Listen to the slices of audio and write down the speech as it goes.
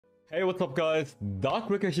Hey, what's up guys,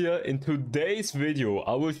 Darkbreaker here. In today's video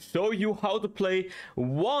I will show you how to play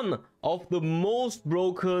one of the most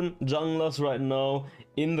broken junglers right now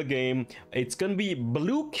in the game. It's gonna be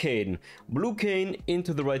Blue Kayn. Blue Kayn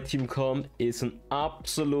into the right team comp is an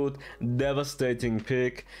absolute devastating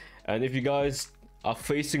pick, and if you guys are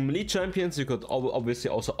facing melee champions, you could obviously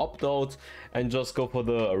also opt out and just go for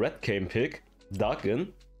the red Kayn pick,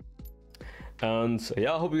 Darkin. And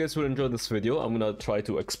yeah, I hope you guys will enjoy this video. I'm gonna try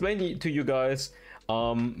to explain to you guys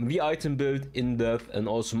the item build in depth, and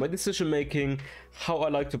also my decision making, how I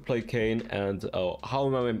like to play Kayn, and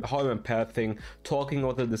how I'm pathing, talking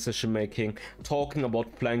about the decision making, talking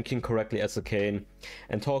about flanking correctly as a Kayn,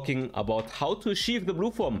 and talking about how to achieve the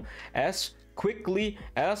blue form as quickly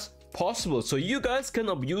as possible, so you guys can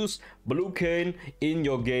abuse Blue Kayn in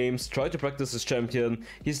your games. Try to practice this champion.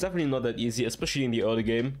 He's definitely not that easy, especially in the early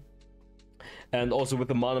game. And also with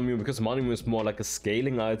the mana mule, because mana mule is more like a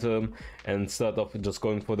scaling item instead of just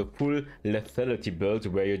going for the full lethality build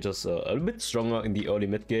where you're just a little bit stronger in the early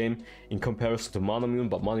mid game in comparison to mana mule,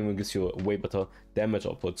 but mana mule gives you a way better damage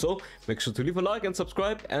output. So make sure to leave a like and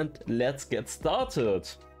subscribe, and let's get started.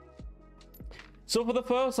 So for the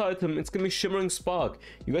first item, it's gonna be Shimmering Spark.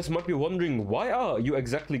 You guys might be wondering, why are you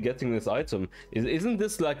exactly getting this item? Isn't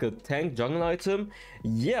this like a tank jungle item?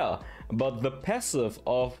 Yeah, but the passive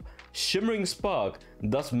of Shimmering Spark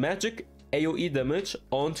does magic AoE damage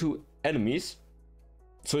onto enemies.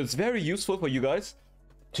 So it's very useful for you guys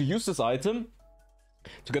to use this item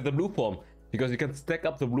to get the blue form, because you can stack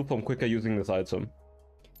up the blue form quicker using this item.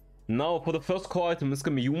 Now for the first core item, it's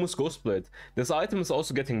gonna be youmus ghostblade. This item is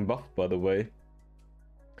also getting buffed, by the way.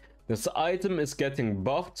 This item is getting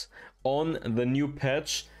buffed on the new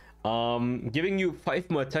patch, giving you 5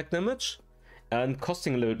 more attack damage and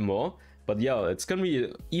costing a little bit more. But yeah, it's gonna be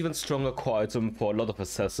an even stronger core item for a lot of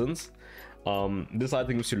assassins. This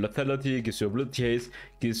item gives you lethality, gives you ability haste,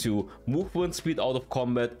 gives you movement speed out of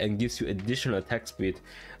combat, and gives you additional attack speed.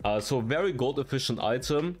 So very gold efficient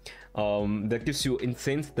item that gives you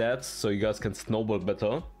insane stats, so you guys can snowball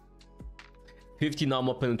better. 15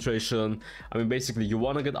 armor penetration. I mean, basically you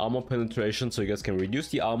want to get armor penetration so you guys can reduce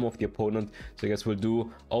the armor of the opponent, so you guys will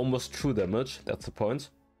do almost true damage. That's the point.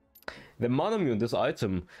 The mana mule, this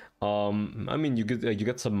item, I mean, you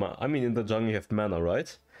get some, I mean, in the jungle you have mana,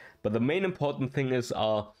 right? But the main important thing is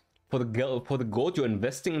for the gold you're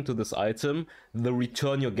investing into this item, the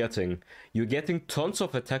return you're getting tons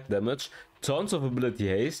of attack damage, tons of ability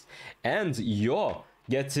haste, and you're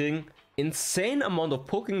getting insane amount of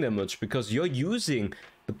poking damage, because you're using,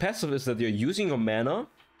 the passive is that you're using your mana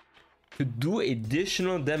to do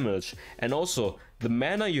additional damage, and also the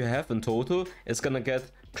mana you have in total is gonna get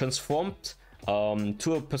transformed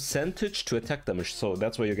to a percentage to attack damage, so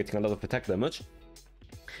that's why you're getting a lot of attack damage.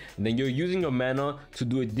 And then you're using your mana to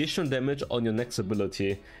do additional damage on your next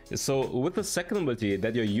ability. So with the second ability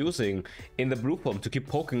that you're using in the blue form to keep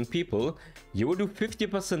poking people, you will do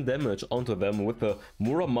 50% damage onto them with the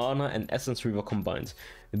Mura Mana and Essence Reaver combined.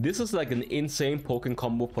 This is like an insane poking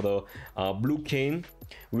combo for the Blue Kayn,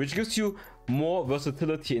 which gives you more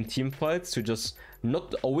versatility in team fights to just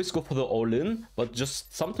not always go for the all-in, but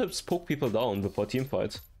just sometimes poke people down before team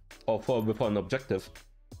fights or before an objective.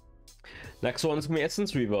 Next one is my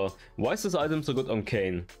Essence Reaver. Why is this item so good on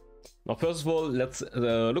Kayn? Now first of all, let's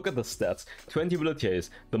look at the stats. 20 ability haste.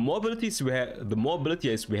 The more abilities we have,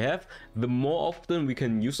 the more often we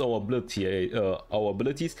can use our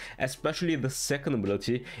abilities, especially the second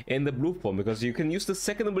ability in the blue form, because you can use the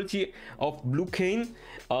second ability of Blue Kayn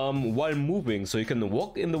while moving, so you can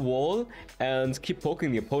walk in the wall and keep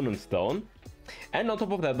poking the opponents down. And on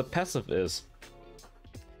top of that, the passive is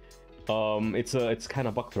it's kind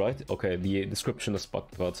of bugged, right? Okay, the description is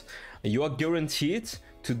bugged, but you are guaranteed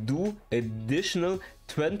to do additional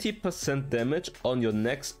 20% damage on your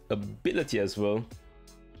next ability as well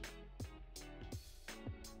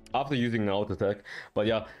after using an auto attack. But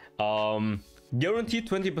yeah, guaranteed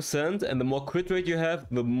 20%, and the more crit rate you have,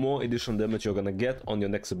 the more additional damage you're gonna get on your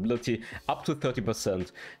next ability, up to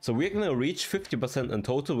 30%. So we're gonna reach 50% in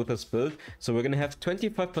total with this build, so we're gonna have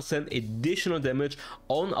 25% additional damage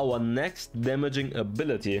on our next damaging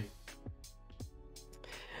ability.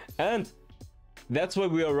 And that's why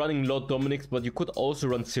we are running Lord Dominic's, but you could also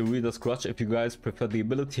run Cerrida's Crutch if you guys prefer the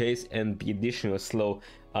ability haste and the additional slow.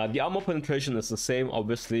 The armor penetration is the same,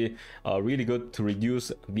 obviously, really good to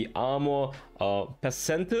reduce the armor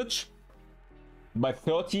percentage by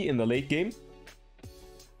 30 in the late game.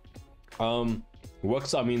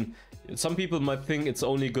 Works, I mean, some people might think it's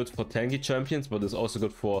only good for tanky champions, but it's also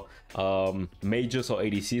good for mages or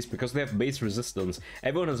ADCs because they have base resistance.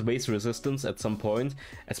 Everyone has base resistance at some point,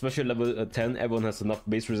 especially level 10. Everyone has enough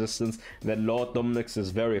base resistance that Lord Dominic's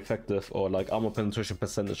is very effective, or like armor penetration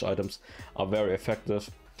percentage items are very effective.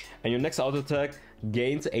 And your next auto attack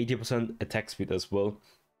gains 80% attack speed as well.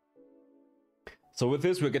 So with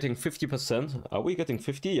this, we're getting 50%. Are we getting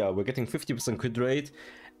 50? Yeah, we're getting 50% crit rate,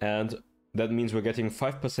 and that means we're getting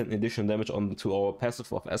 5% additional damage onto our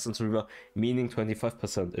passive of Essence Reaver, meaning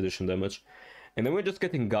 25% additional damage. And then we're just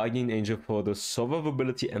getting Guardian Angel for the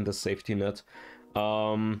survivability and the safety net.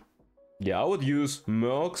 Yeah, I would use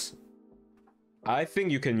Mercs. I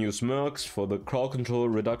think you can use Mercs for the crowd control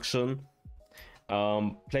reduction.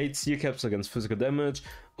 Plate Steel Caps against physical damage,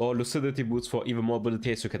 or Lucidity Boots for even more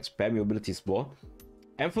abilities, so you can spam your abilities more.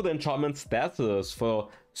 And for the enchantment, Stasis for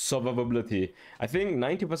survivability. I think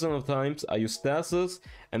 90% of the times I use Stasis,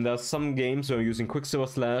 and there are some games where I'm using Quicksilver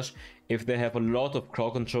Slash if they have a lot of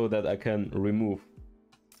crowd control that I can remove.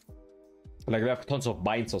 Like they have tons of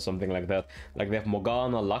binds or something like that. Like they have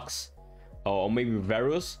Morgana, Lux, or maybe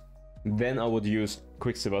Varus. Then I would use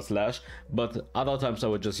Quicksilver Slash, but other times I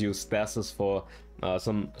would just use Stasis for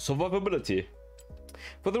some survivability.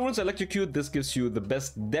 For the runes Electrocute, this gives you the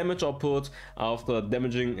best damage output after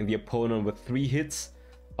damaging the opponent with 3 hits,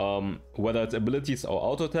 whether it's abilities or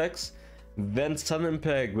auto attacks. Then Sun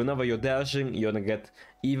Impact, whenever you're dashing, you're gonna get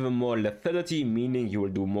even more lethality, meaning you will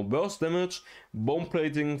do more burst damage. Bone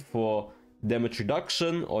Plating for damage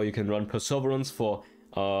reduction, or you can run Perseverance for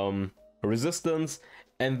resistance,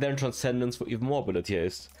 and then Transcendence for even more ability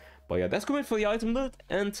haste. But yeah, that's good for the item build,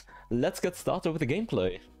 and let's get started with the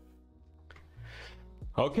gameplay.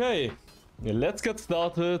 Okay, let's get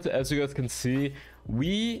started. As you guys can see,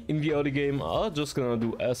 we in the early game are just gonna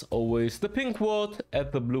do, as always, the pink ward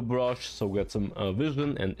at the blue brush, so we get some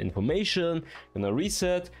vision and information. Gonna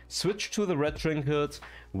reset, switch to the red trinket.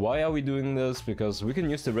 Why are we doing this? Because we can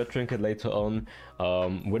use the red trinket later on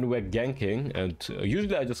when we're ganking, and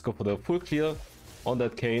usually I just go for the full clear on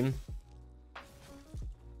that Kayn.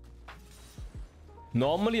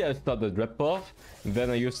 Normally I start the red buff, then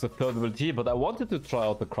I use the third ability, but I wanted to try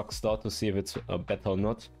out the Crux Star to see if it's better or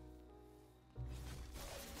not.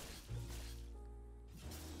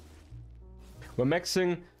 We're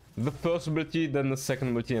maxing the first ability, then the second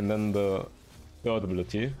ability, and then the third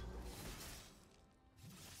ability.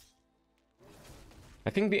 I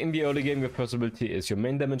think in the early game your first ability is your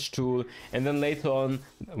main damage tool, and then later on,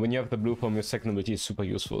 when you have the blue form, your second ability is super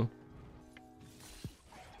useful.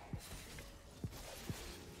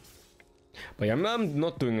 But yeah, I'm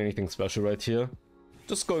not doing anything special right here.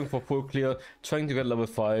 Just going for full clear, trying to get level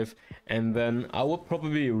 5, and then I will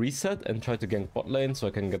probably reset and try to gank bot lane so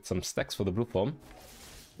I can get some stacks for the blue form.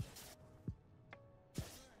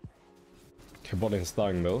 Okay, bot lane's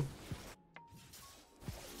dying though.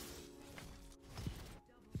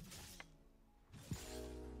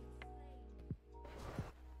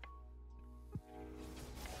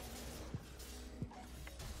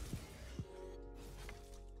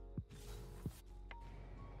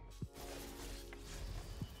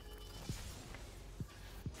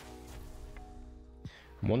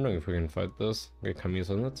 I'm wondering if we can fight this. Okay,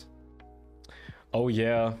 Camille's on it. Oh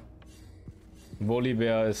yeah.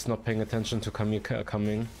 Volibear is not paying attention to Camille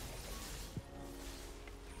coming.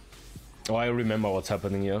 Oh, I remember what's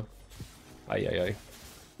happening here. Aye, aye, aye.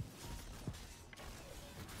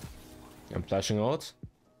 I'm flashing out.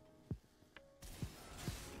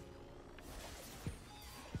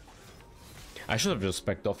 I should have just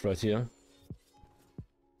backed off right here.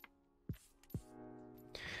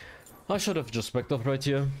 I should have just backed off right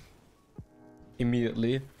here.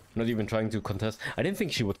 Immediately. Not even trying to contest. I didn't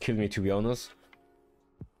think she would kill me, to be honest.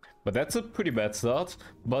 But that's a pretty bad start.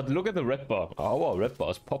 But look at the red bar. Oh wow, red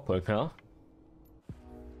bar is popping, huh?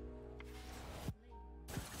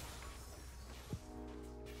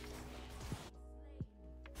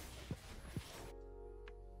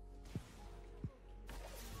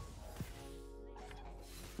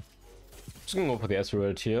 Just gonna go for the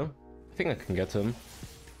asteroid here. I think I can get him.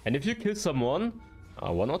 And if you kill someone,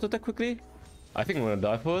 one auto attack quickly. I think I'm gonna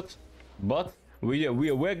die for it. But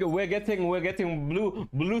we're getting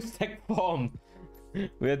blue stack formed.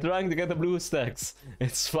 We're trying to get the blue stacks.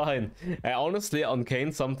 It's fine. Honestly, on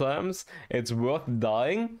Kayn sometimes it's worth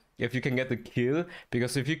dying if you can get the kill,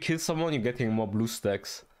 because if you kill someone, you're getting more blue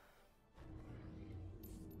stacks.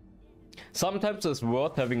 Sometimes it's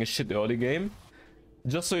worth having a shit early game,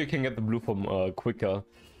 just so you can get the blue form quicker.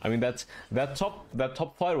 I mean that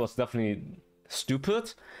top fight was definitely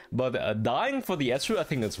stupid, but dying for the Ezreal, I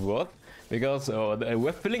think it's worth, because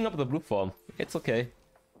we're filling up the blue farm. It's okay.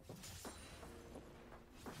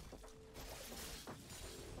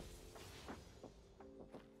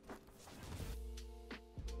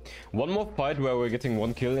 One more fight where we're getting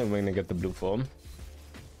 1 kill and we're gonna get the blue farm.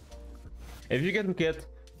 If you can get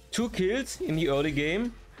 2 kills in the early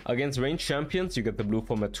game against ranged champions, you get the blue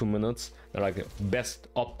farm at 2 minutes. Like best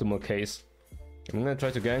optimal case. I'm gonna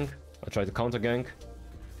try to gank. I'll try to counter gank.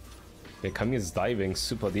 Okay, Kayn is diving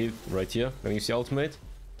super deep right here. Gonna use the ultimate.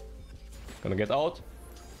 Gonna get out.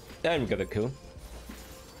 And we get a kill.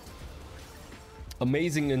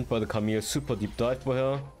 Amazing int by the Kayn, super deep dive for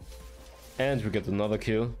her. And we get another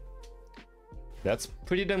kill. That's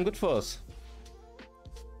pretty damn good for us.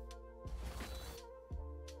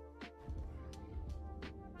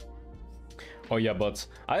 Oh yeah, but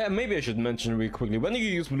maybe I should mention really quickly, when you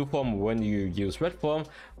use blue form, when you use red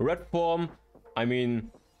form, I mean,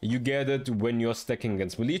 you get it when you're stacking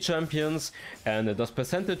against melee champions, and it does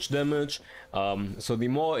percentage damage, so the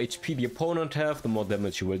more HP the opponent have, the more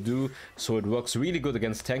damage you will do, so it works really good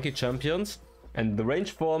against tanky champions. And the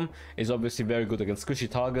range form is obviously very good against squishy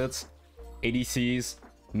targets, ADCs,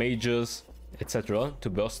 mages, etc. to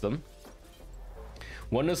burst them.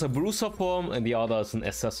 One is a bruiser form and the other is an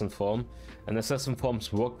assassin form. And assassin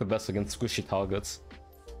forms work the best against squishy targets.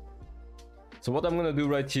 So what I'm gonna do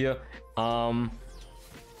right here,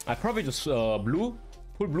 I probably just pull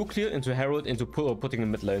blue clear into Herald into putting in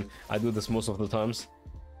mid lane. I do this most of the times.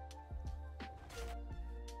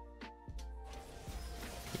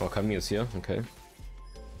 Oh, Kayn is here, okay.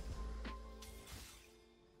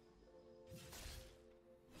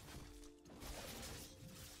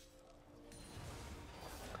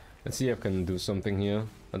 Let's see if I can do something here.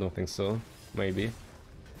 I don't think so. Maybe.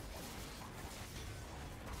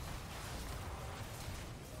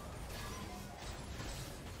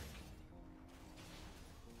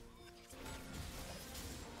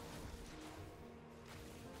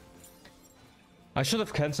 I should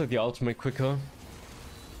have cancelled the ultimate quicker.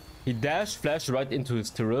 He dashed flash right into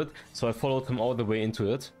his turret, so I followed him all the way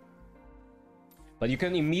into it. But you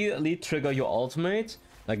can immediately trigger your ultimate.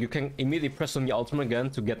 Like, you can immediately press on the ultimate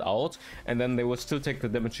again to get out, and then they will still take the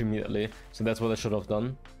damage immediately. So that's what I should have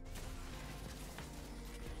done.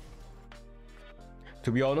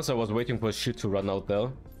 To be honest, I was waiting for his shit to run out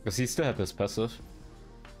there, because he still had his passive.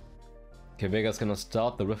 Okay, Vega's gonna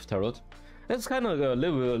start the Rift Turret. It's kind of a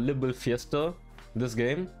little bit fiesta, this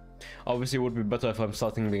game. Obviously, it would be better if I'm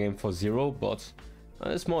starting the game for 0, but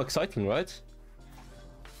it's more exciting, right?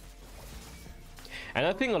 And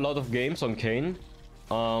I think a lot of games on Kayn,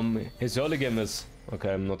 his early game is...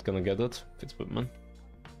 Okay, I'm not gonna get it. Fitzbitman.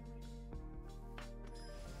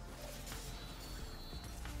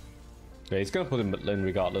 Okay, he's gonna put him mid lane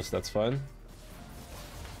regardless, that's fine.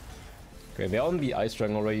 Okay, they're on the ice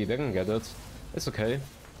dragon already, they can get it. It's okay.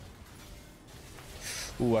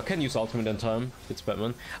 Ooh, I can use ultimate in time. It's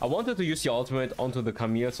Batman. I wanted to use the ultimate onto the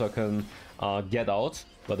Kayn so I can get out,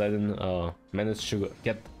 but I didn't manage to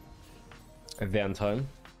get there in time.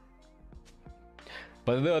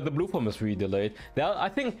 But the blue form is really delayed. I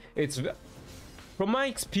think it's... From my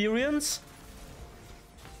experience,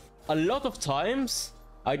 a lot of times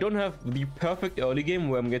I don't have the perfect early game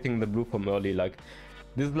where I'm getting the blue form early. Like,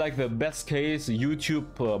 this is like the best case YouTube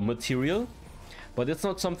material. But it's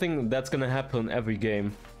not something that's gonna happen every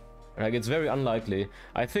game. Like, it's very unlikely.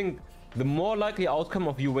 I think the more likely outcome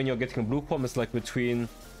of you when you're getting a blue form is like between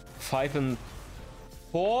 4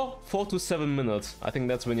 to 7 minutes. I think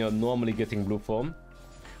that's when you're normally getting blue form.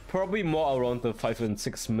 Probably more around the 5 and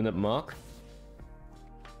 6 minute mark.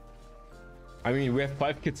 I mean, we have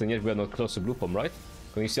 5 kits and yet we're not close to blue form, right?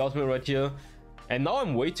 Can you see ultimate right here? And now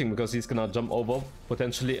I'm waiting because he's gonna jump over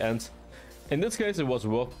potentially, and in this case, it was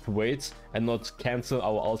worth to wait and not cancel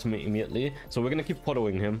our ultimate immediately. So we're gonna keep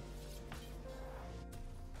following him.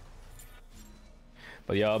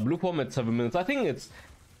 But yeah, blue form at 7 minutes. I think it's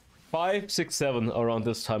 5, 6, 7 around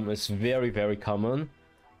this time is very, very common.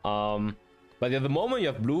 But at the moment you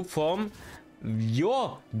have blue form,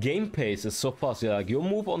 your game pace is so fast. Yeah, like, you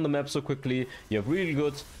move on the map so quickly. You have really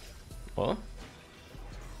good... Oh?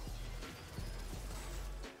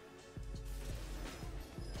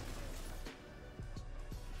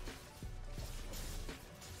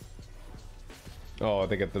 Oh,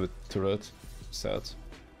 they get the turret. Sad.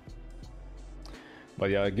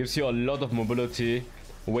 But yeah, it gives you a lot of mobility.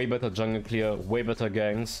 Way better jungle clear, way better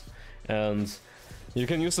ganks. And you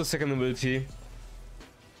can use the second ability.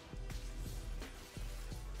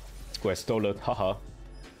 Oh, I stole it, haha.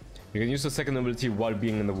 You can use the second ability while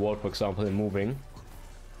being in the wall, for example, and moving.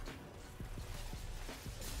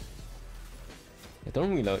 I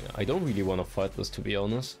don't really want to fight this, to be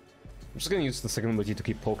honest. I'm just gonna use the second ability to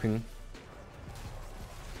keep poking.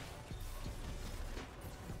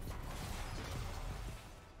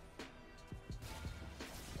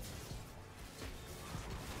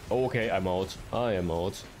 Okay, I'm out. I am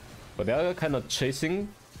out. But they are kind of chasing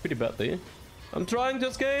pretty badly. I'm trying to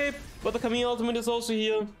escape, but the Kayn ultimate is also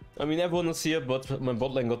here. I mean, everyone is here, but my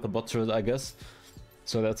bot lane got the bot turret, I guess.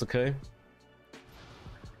 So that's okay.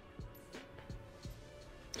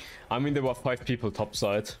 I mean, there were 5 people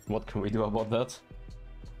topside. What can we do about that?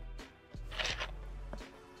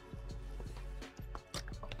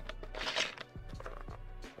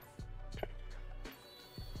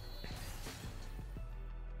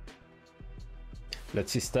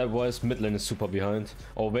 Let's see stat-wise, mid lane is super behind.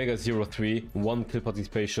 Oh, Vega 0-3, 1 kill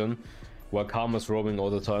participation, while Karma is roaming all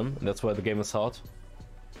the time. And that's why the game is hard.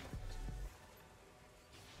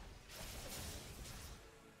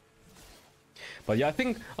 But yeah, I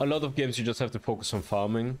think a lot of games you just have to focus on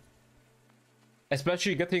farming.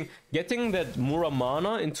 Especially getting that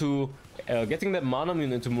Muramana into... getting that mana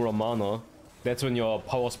mune into Muramana. That's when your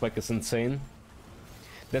power spike is insane.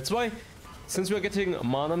 That's why, since we're getting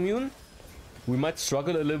mana mune, we might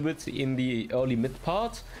struggle a little bit in the early mid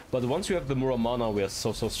part, but once we have the Muramana, we are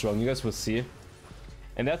so strong. You guys will see.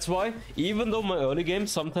 And that's why, even though my early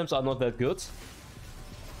games sometimes are not that good,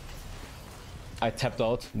 I tapped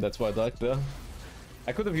out. That's why I died there.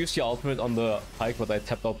 I could have used the ultimate on the Pike, but I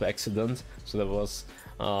tapped out by accident, so that was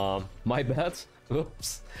my bad.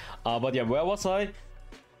 Oops. But yeah, where was I?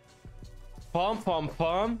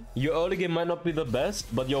 Farm. Your early game might not be the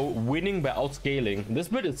best, but you're winning by outscaling. This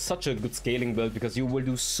build is such a good scaling build because you will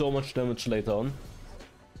do so much damage later on.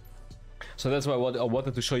 So that's why I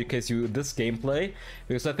wanted to showcase you this gameplay,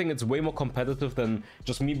 because I think it's way more competitive than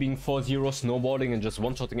just me being 4-0 snowballing and just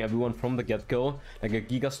one-shotting everyone from the get-go, like a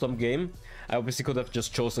Giga Stomp game. I obviously could have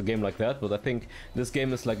just chose a game like that, but I think this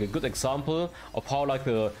game is like a good example of how like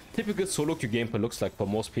the typical solo queue gameplay looks like for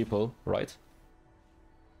most people, right?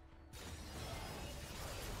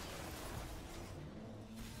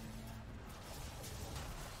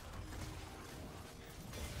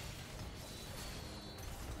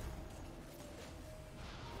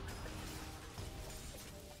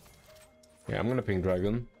 Yeah, I'm gonna ping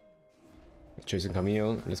dragon. Chasing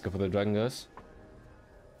Camille. Let's go for the dragon, guys.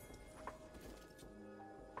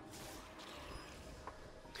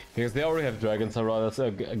 Because they already have dragons, I'd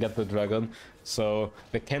rather get the dragon. So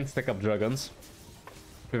they can't stack up dragons.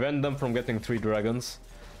 Prevent them from getting 3 dragons.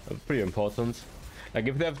 Pretty important. Like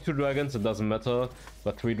if they have 2 dragons, it doesn't matter.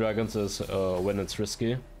 But 3 dragons is when it's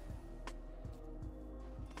risky.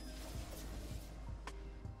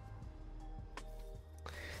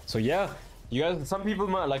 So yeah. You guys, some people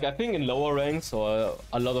might, like, I think in lower ranks, or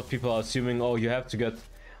a lot of people are assuming, oh, you have to get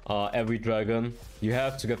every dragon. You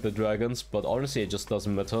have to get the dragons, but honestly, it just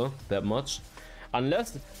doesn't matter that much.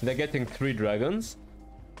 Unless they're getting 3 dragons.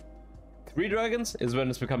 3 dragons is when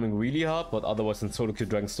it's becoming really hard, but otherwise in solo queue,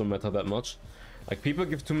 dragons don't matter that much. Like, people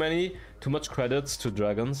give too much credits to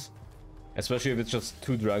dragons. Especially if it's just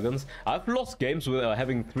 2 dragons. I've lost games with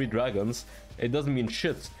having 3 dragons. It doesn't mean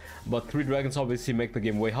shit. But 3 dragons obviously make the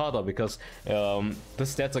game way harder because the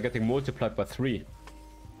stats are getting multiplied by 3.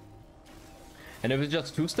 And if it's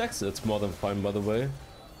just 2 stacks, it's more than fine, by the way. I'm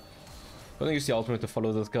gonna use the ultimate to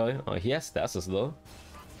follow this guy. He has stasis though.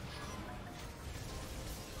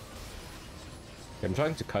 Okay, I'm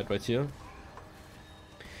trying to kite right here.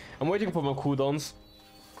 I'm waiting for my cooldowns.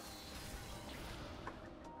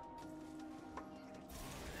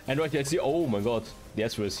 And right here I see, oh my god, the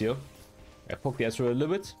Ezreal is here. I poked the Ezreal a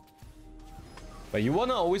little bit. But you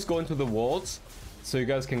wanna always go into the walls, so you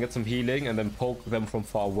guys can get some healing and then poke them from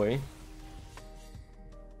far away.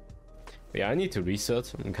 But yeah, I need to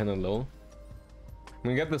reset, I'm kinda low. I'm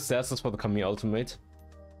gonna get the stasis for the Kami ultimate.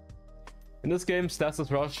 In this game,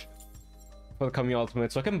 stasis rush for the Kami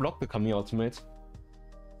ultimate, so I can block the Kami ultimate.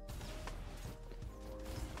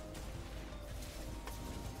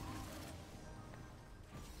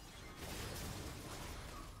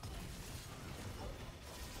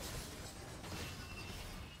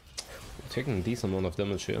 Taking a decent amount of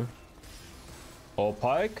damage here. Oh,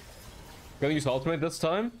 Pike. Gonna use ultimate this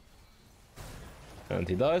time. And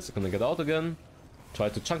he dies. Gonna get out again. Try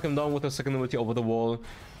to chunk him down with a second ability over the wall.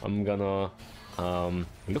 I'm gonna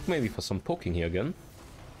look maybe for some poking here again.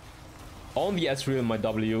 On the Ezreal, my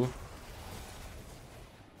W.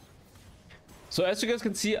 So as you guys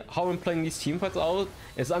can see, how I'm playing these teamfights out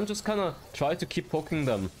is I'm just kinda try to keep poking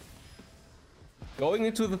them. Going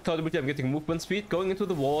into the third ability, I'm getting movement speed, going into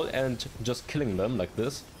the wall and just killing them like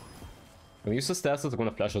this. I'm gonna use the stasis, I'm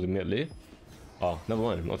gonna flash out immediately. Oh, never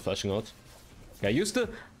mind, I'm not flashing out. Yeah,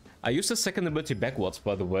 I used the second ability backwards,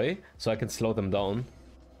 by the way, so I can slow them down.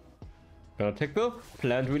 Gonna take the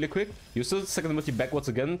plant really quick. Use the second ability backwards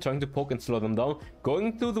again, trying to poke and slow them down.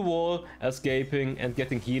 Going through the wall, escaping, and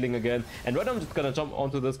getting healing again. And right now I'm just gonna jump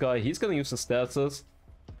onto this guy. He's gonna use the stasis.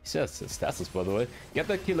 He says his stasis, by the way. Get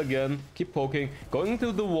that kill again. Keep poking. Going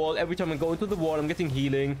through the wall. Every time I go into the wall, I'm getting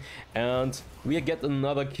healing. And we get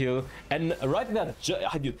another kill. And right there,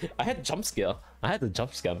 I had a jump scare. I had a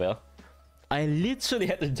jump scare there. I literally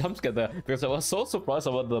had a jump scare there because I was so surprised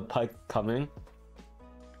about the pike coming.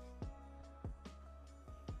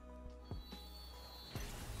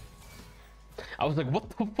 I was like, what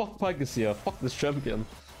the fuck pike is here? Fuck this champion.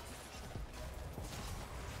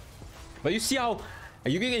 But you see how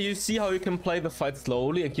you can play the fight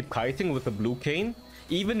slowly and keep kiting with the blue Kayn,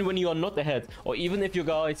 even when you are not ahead, or even if you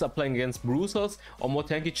guys are playing against bruisers or more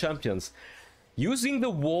tanky champions. Using the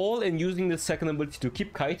wall and using the second ability to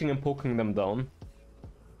keep kiting and poking them down.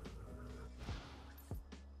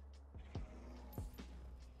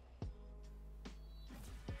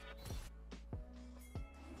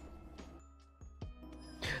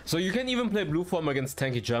 So you can even play blue form against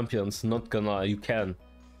tanky champions, not gonna, you can.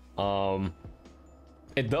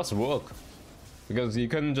 It does work. Because you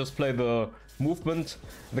can just play the movement,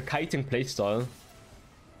 the kiting playstyle.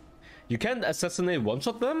 You can't assassinate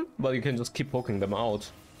one-shot them, but you can just keep poking them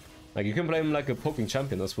out. Like, you can play him like a poking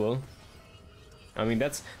champion as well. I mean,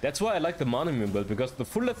 that's why I like the Marshvll build, because the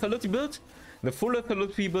full lethality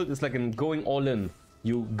build is like in going all in.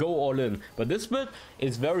 You go all in. But this build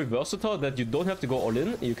is very versatile that you don't have to go all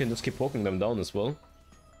in. You can just keep poking them down as well.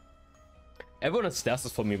 Everyone has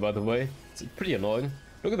stasis for me, by the way. It's pretty annoying.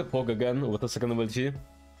 Look at the poke again with the second ability.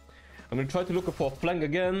 I'm gonna try to look for a flank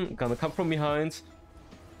again. Gonna come from behind.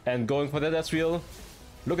 And going for that Ezreal.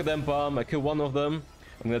 Look at them bomb. I kill one of them.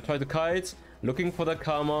 I'm gonna try to kite. Looking for that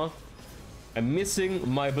karma. I'm missing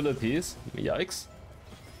my abilities. Yikes.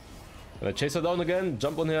 Gonna chase her down again,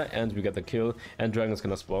 jump on her, and we get the kill. And Dragon's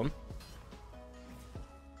gonna spawn.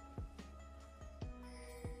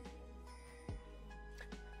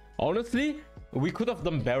 Honestly, we could have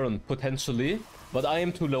done Baron, potentially. But I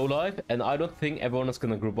am too low life, and I don't think everyone is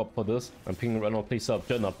gonna group up for this. I'm pinging right now, please help.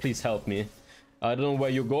 Jenna, please help me. I don't know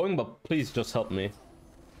where you're going, but please just help me.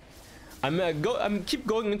 I'm keep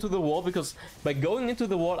going into the wall, because by going into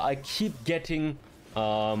the wall, I keep getting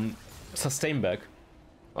sustain back.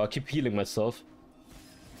 I keep healing myself.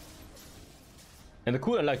 And the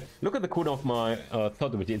cooldown, like, look at the cooldown of my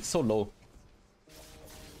third ability, it's so low.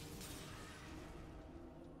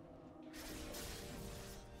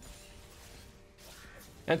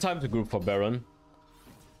 And time to group for Baron.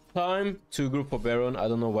 Time to group for Baron. I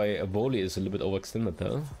don't know why a volley is a little bit overextended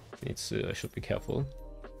there. I should be careful.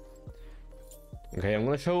 Okay, I'm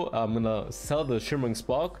gonna sell the Shimmering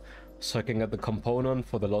Spark so I can get the component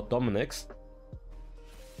for the Lord Dominic's.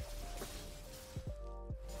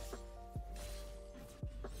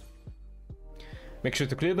 Make sure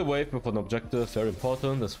to clear the wave before an objective, very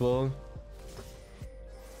important as well.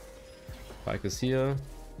 Pike is here.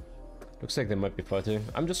 Looks like they might be fighting.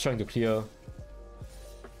 I'm just trying to clear.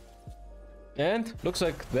 And looks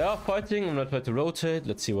like they are fighting. I'm gonna try to rotate.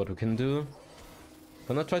 Let's see what we can do.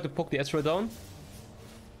 Gonna try to poke the Ezreal down.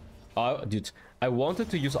 Dude, I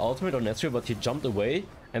wanted to use ultimate on Ezreal, but he jumped away.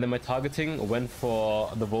 And then my targeting went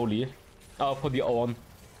for the volley. For the on.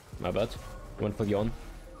 My bad. Went for the on.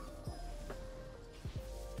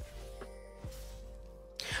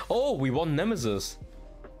 Oh, we won Nemesis.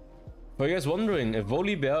 For you guys wondering, if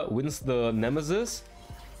Volibear wins the Nemesis,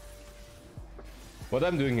 what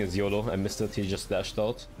I'm doing is YOLO. I missed it, he just dashed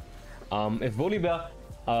out. If Volibear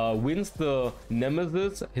wins the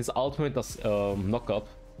Nemesis, his ultimate does knock up.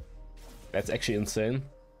 That's actually insane.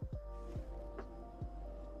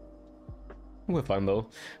 We're fine though.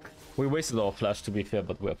 We wasted our flash, to be fair,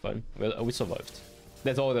 but we're fine. We survived.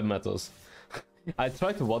 That's all that matters. I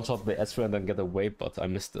tried to one-shot the Ezreal and then get away, but I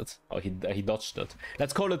missed it. Oh, he dodged it.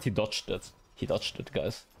 Let's call it he dodged it. He dodged it,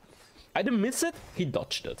 guys. I didn't miss it, he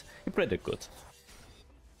dodged it. He played it good.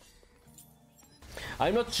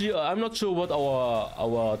 I'm not sure what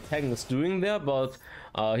our tank is doing there, but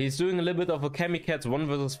he's doing a little bit of a Kamikaze 1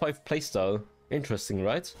 vs 5 playstyle. Interesting,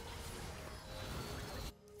 right?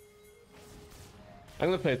 I'm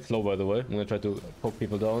gonna play it slow, by the way. I'm gonna try to poke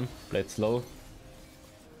people down, play it slow.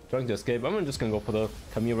 Trying to escape. I'm just gonna go for the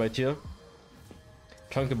Camille right here.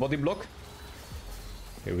 Trying to body block.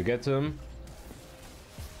 Here we get him.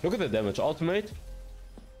 Look at the damage. Ultimate.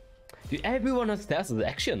 Dude, everyone has stats. It's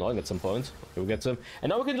actually annoying at some point. Here we get him. And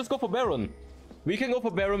now we can just go for Baron. We can go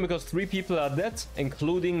for Baron because 3 people are dead,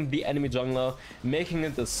 including the enemy jungler, making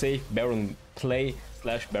it a safe Baron play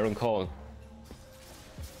 / Baron call.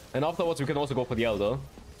 And afterwards, we can also go for the Elder.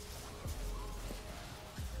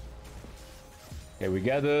 Okay, we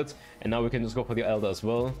get it. And now we can just go for the Elder as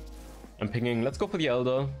well. I'm pinging. Let's go for the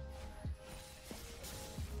Elder.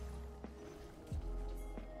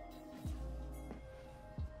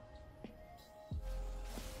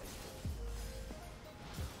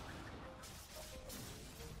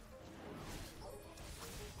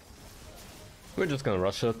 We're just gonna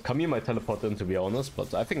rush it. Kami might teleport in, to be honest,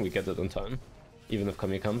 but I think we get it in time. Even if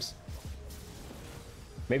Kami comes.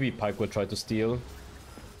 Maybe Pyke will try to steal.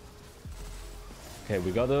 Okay,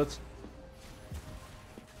 we got it.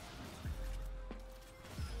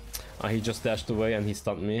 Ah, he just dashed away and he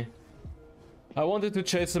stunned me. I wanted to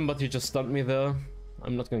chase him, but he just stunned me there.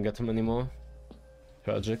 I'm not gonna get him anymore.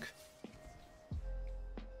 Tragic.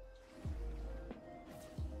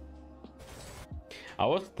 I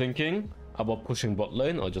was thinking about pushing bot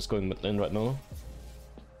lane or just going mid lane right now.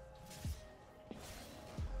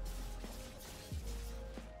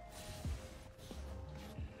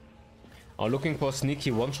 I'm looking for a sneaky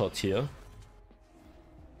one-shot here.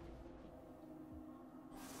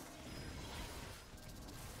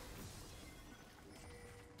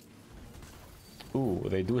 Ooh,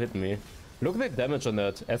 they do hit me. Look at the damage on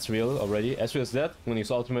that Ezreal already. Ezreal is dead. When he's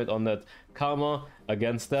ultimate on that Karma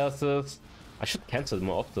against stasis. I should cancel it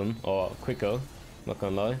more often or quicker, not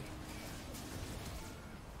gonna lie.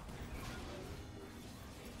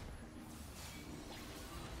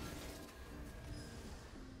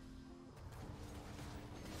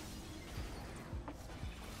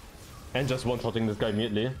 And just one-shotting this guy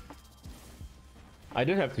immediately. I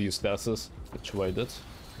didn't have to use stasis, which I did.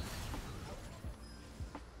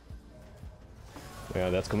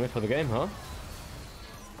 Yeah, that's coming for the game, huh?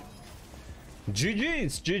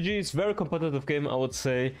 GG's, very competitive game, I would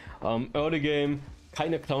say. Early game,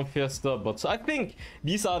 kind of clown fiesta, but I think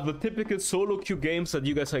these are the typical solo queue games that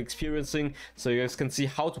you guys are experiencing, so you guys can see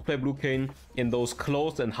how to play Blue Kayn in those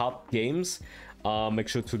close and hard games. Make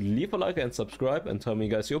sure to leave a like and subscribe and tell me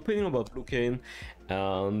guys your opinion about Blue Kayn,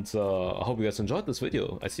 and I hope you guys enjoyed this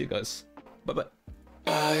video. I see you guys. Bye bye.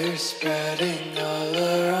 Fire spreading all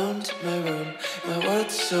around my room. My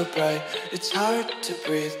world's so bright, it's hard to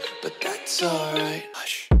breathe, but that's alright.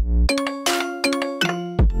 Hush.